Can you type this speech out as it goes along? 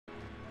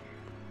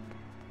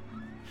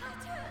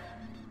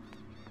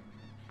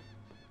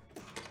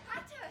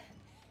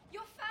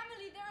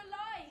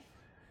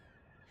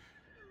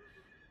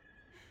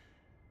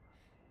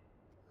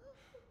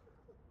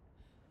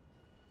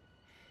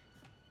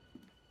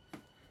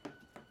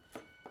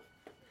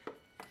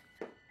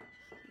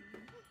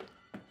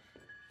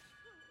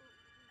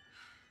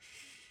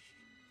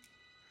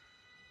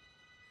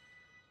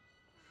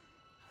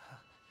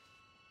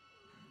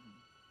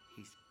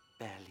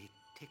barely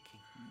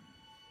ticking.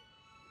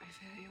 I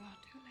fear you are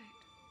too late.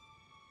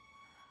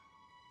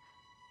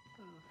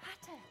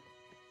 Hatter!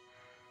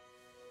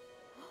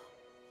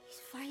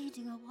 He's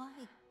fading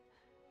away.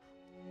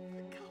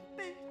 I can't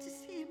bear to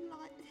see him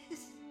like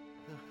this.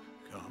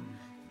 Come,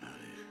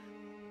 Alice.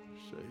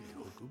 Say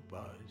your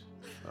goodbyes,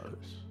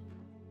 Alice.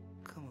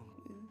 Come on.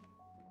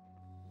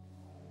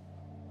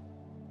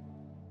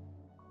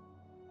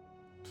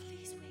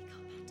 Please wake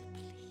up, Hatter,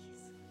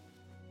 please.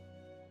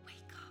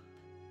 Wake up.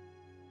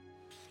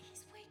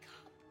 Please wake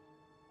up.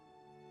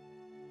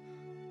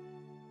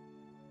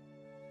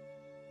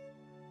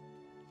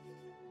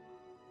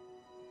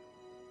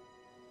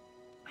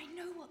 I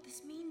know what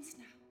this means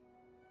now.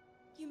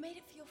 You made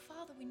it for your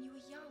father when you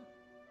were young.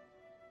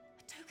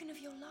 A token of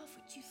your love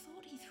which you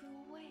thought he threw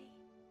away.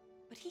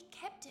 But he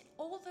kept it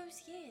all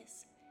those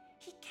years.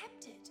 He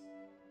kept it.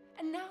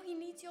 And now he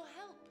needs your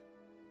help.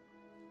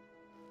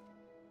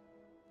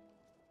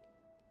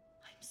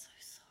 I'm so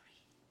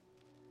sorry.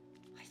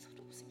 I thought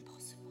it was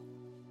impossible.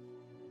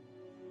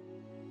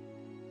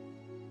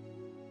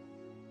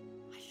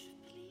 I should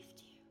have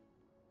believed you.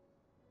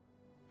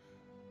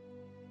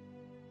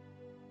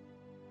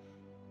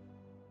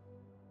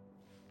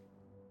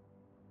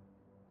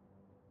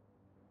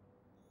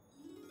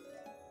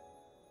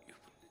 You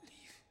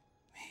believe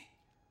me?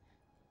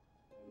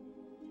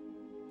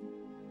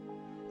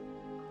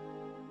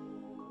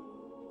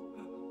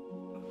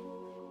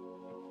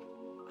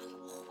 I'll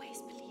always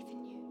believe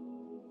in you.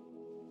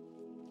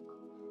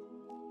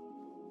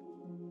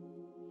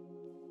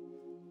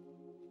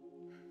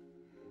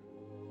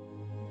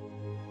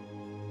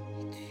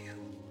 It's you,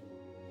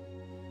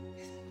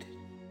 isn't it?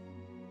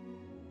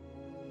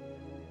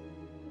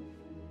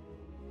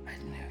 I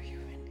know you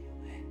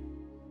anyway.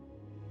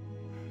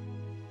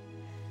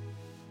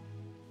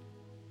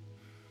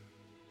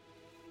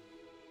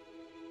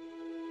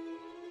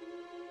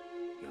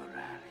 You're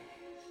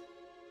Alice.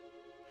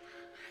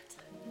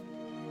 Hatter,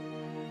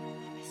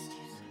 I missed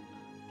you so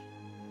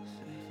much.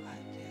 So if I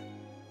did.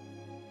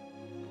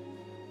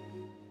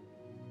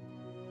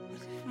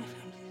 But if my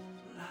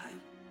family's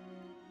alive,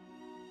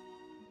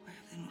 why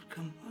have they not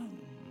come home?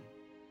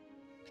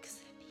 Because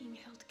they're being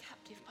held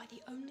captive by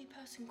the only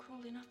person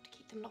cruel enough to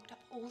keep them locked up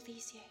all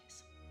these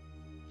years.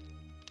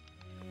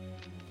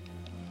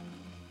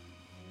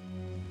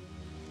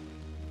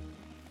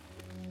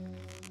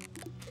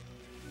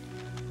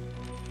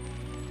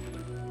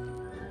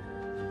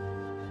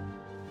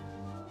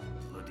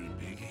 Bloody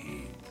big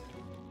heat.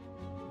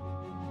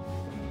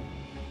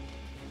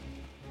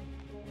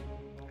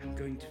 I'm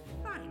going to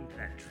find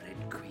that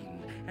Red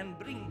Queen and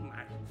bring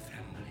my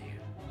family